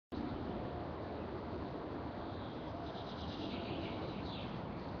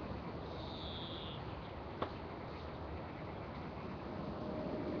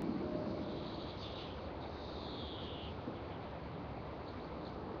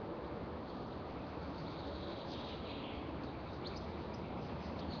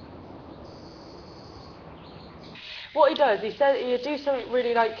What he does, he says he'll do something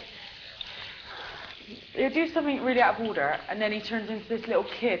really like, he'll do something really out of order, and then he turns into this little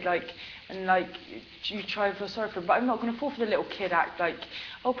kid, like, and like, you try and feel sorry for him, but I'm not going to fall for the little kid act, like,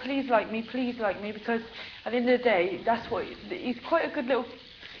 oh, please like me, because at the end of the day, that's what, he's quite a good little,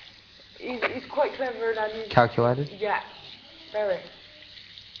 he's quite clever and he's... Calculated? Yeah, very.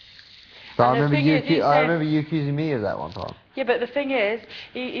 But I remember you accusing me of that one time. Yeah, but the thing is,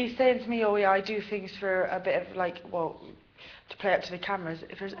 he's saying to me, oh yeah, I do things for a bit of like, well, to play up to the cameras.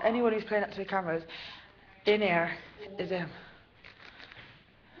 If there's anyone who's playing up to the cameras, in here is him.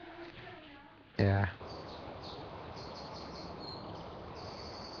 Yeah.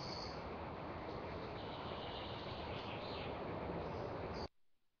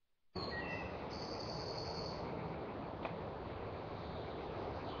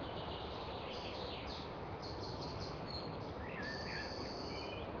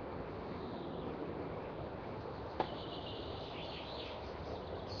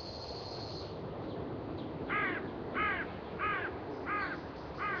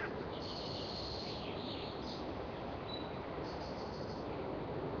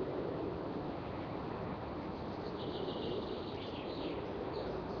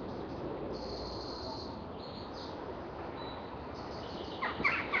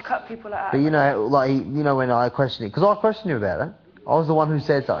 Cut people like that. But you know, like, you know, when I questioned it, because I questioned him about it. I was the one who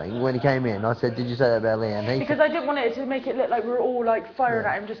said something when he came in. I said, did you say that about Leanne? Because I didn't want it to make it look like we were all like firing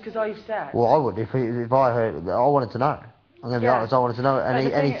at him just because I said. Well, I would if I heard it. I wanted to know. I'm going to be honest, I wanted to know.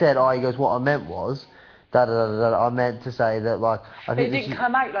 And he said, he goes, what I meant was, I meant to say that, like... I think it didn't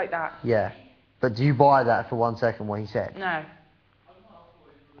come out like that. Yeah. But do you buy that for 1 second what he said? No.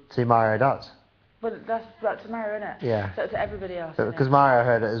 See, Mario does. But that's to Mario, isn't it? Yeah. That's to everybody else. Because Mario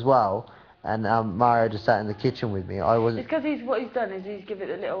heard it as well, and Mario just sat in the kitchen with me. I wasn't... It's because what he's done is he's given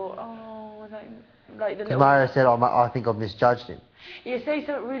it a little, like the little... Mario said, I think I've misjudged him. You say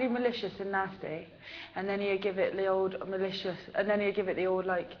something really malicious and nasty, and then you give it the old malicious, and then you give it the old,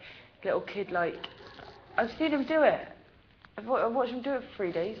 like, little kid, like... I've seen him do it. I've watched him do it for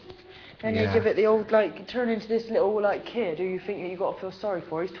 3 days. Then you give it the old, like, turn into this little, like, kid who you think you've got to feel sorry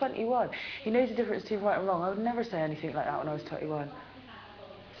for. He's 21. He knows the difference between right and wrong. I would never say anything like that when I was 21.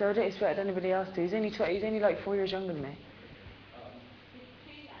 So I don't expect anybody else to. He's only like 4 years younger than me.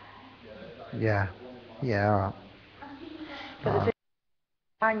 Yeah. Yeah, alright. But the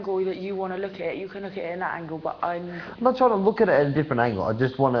angle that you want to look at it, you can look at it in that angle, but I'm not trying to look at it at a different angle. I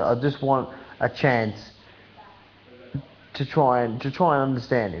just want a chance to try and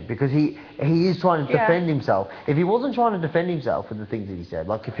understand him, because he is trying to defend himself. If he wasn't trying to defend himself with the things that he said,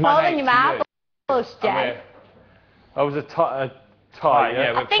 like if he... Calling him out, Jay. I was a tie.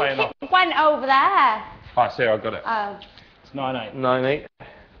 Yeah, I think it went over there. Oh, see, I got it. Oh. It's 9-8. 9-8.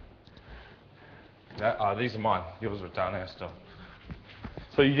 Yeah, these are mine. Yours were down there still.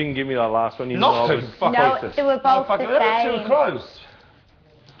 So you didn't give me that last one? You No, they were both the same. Too close.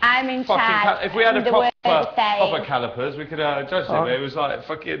 I'm in charge. If we had a proper calipers, we could judge it. It was like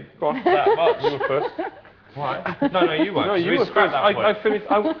fucking that much. You were first. Why? No, you weren't. No, you were first. I finished.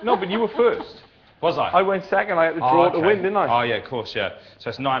 No, but you were first. Was I? I went second. I had to draw to win, didn't I? Oh yeah, of course, yeah. So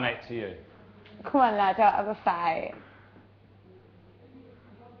it's 9-8 to you. Come on, lad, don't have a fight.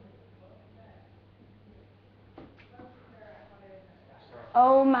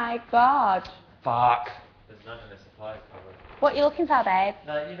 Oh my God. Fuck. There's none in the supply cupboard. What are you looking for, babe?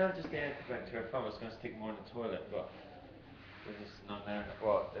 No, you know, just the air vector. I was going to stick more in the toilet, but there's just none there.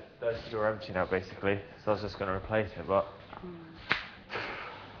 Well, those two are empty now, basically. So I was just going to replace it, but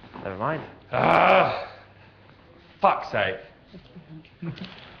never mind. Fuck's sake.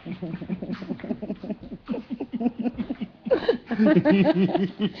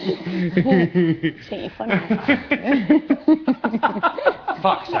 Think you're funny.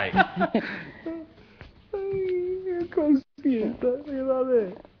 Fuck's sake.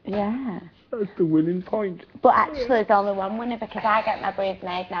 Yeah. That's the winning point. But actually, there's only one winner because I get my breed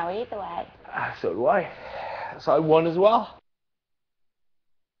made now either way. So do I. So I won as well.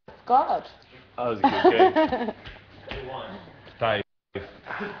 Good. That was a good game. Who won? Dave.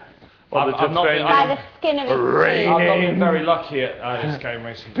 By the skin of his teeth. I've not been very lucky at this game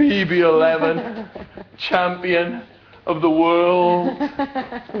recently. PB11, champion of the world.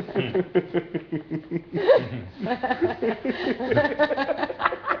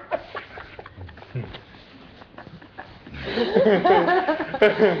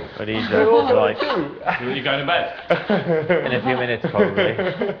 What are you doing? Like, you going to bed? in a few minutes, probably.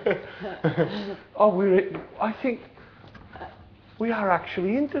 Oh, I think we are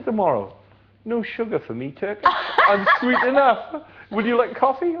actually into tomorrow. No sugar for me, Turkey. I'm sweet enough. Would you like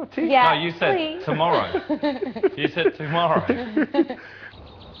coffee or tea? Yeah, No, you said please. tomorrow. You said tomorrow.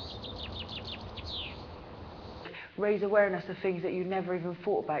 Raise awareness of things that you never even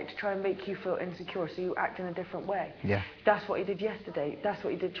thought about to try and make you feel insecure, so you act in a different way. Yeah. That's what he did yesterday. That's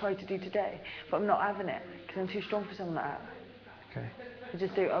what he did try to do today. But I'm not having it because I'm too strong for someone like that. Okay.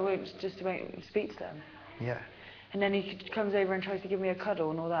 I won't speak to them. Yeah. And then he comes over and tries to give me a cuddle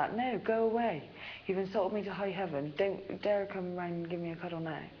and all that. No, go away. You've insulted me to high heaven. Don't dare come around and give me a cuddle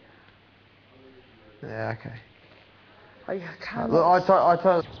now. Yeah. Okay. I can't. Look, I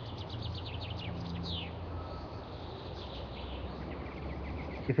told.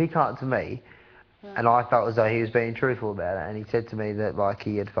 If he come up to me, and I felt as though he was being truthful about it, and he said to me that like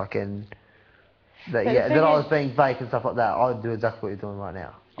he had fucking that But yeah the that thing I is- was being fake and stuff like that, I would do exactly what you're doing right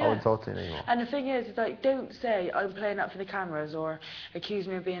now. I wouldn't talk to him anymore. And the thing is, like, don't say I'm playing up for the cameras or accuse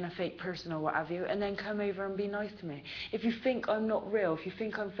me of being a fake person or what have you, and then come over and be nice to me. If you think I'm not real, if you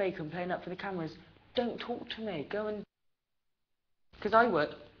think I'm fake, I'm playing up for the cameras, don't talk to me. Go and... Because I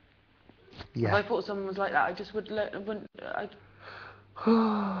would. Yeah. If I thought someone was like that, I just would let...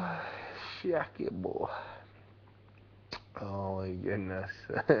 Shaky boy. Oh my goodness.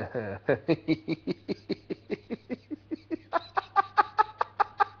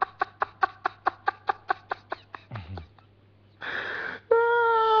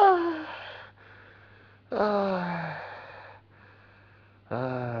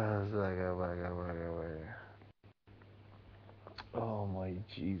 Oh my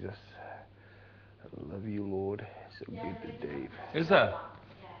Jesus. I love you, Lord. So good to Dave. Is there?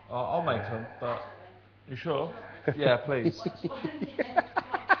 Oh, I'll make some, but you sure? Yeah, please.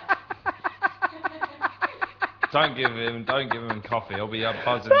 Don't give him coffee. He'll be up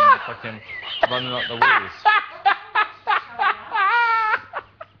buzzing and fucking running up the walls.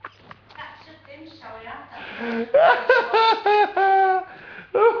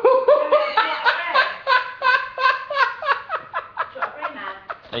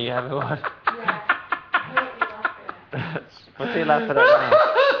 Are you having one? What's he laughing at now?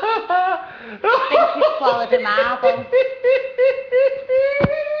 I think he swallowed a marble.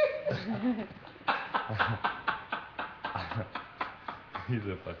 He's a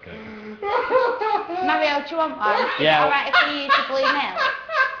fucker. Mario, do you want one? Yeah. Alright if we use the blue milk?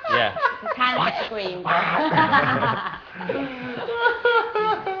 Yeah. You kind of get the green.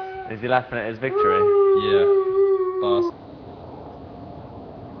 Is he laughing at his victory? Yeah. Bastard.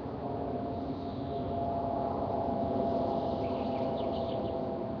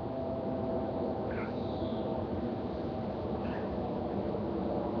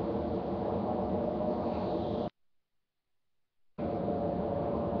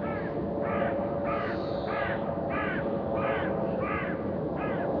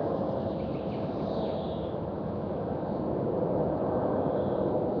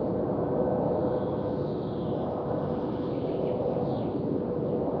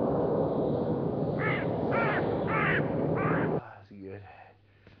 That's good.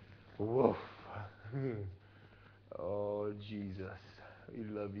 Woof. Oh, Jesus. We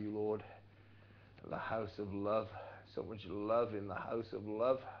love you, Lord. The house of love. So much love in the house of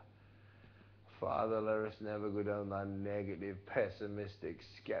love. Father, let us never go down that negative, pessimistic,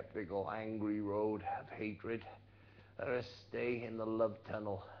 skeptical, angry road of hatred. Let us stay in the love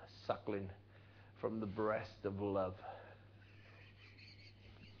tunnel, suckling from the breast of love.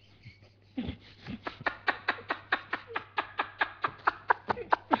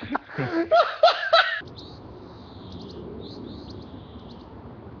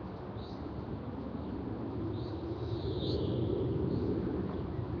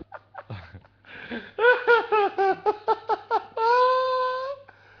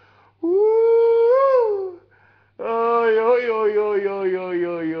 Woo! Oi, oi, oi, oi, oi, oi,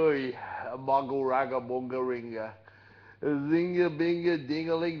 oi, oi. Boggle ragga bonga ringa. Zinga binga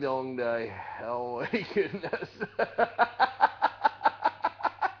dingaling dong day. Oh my goodness.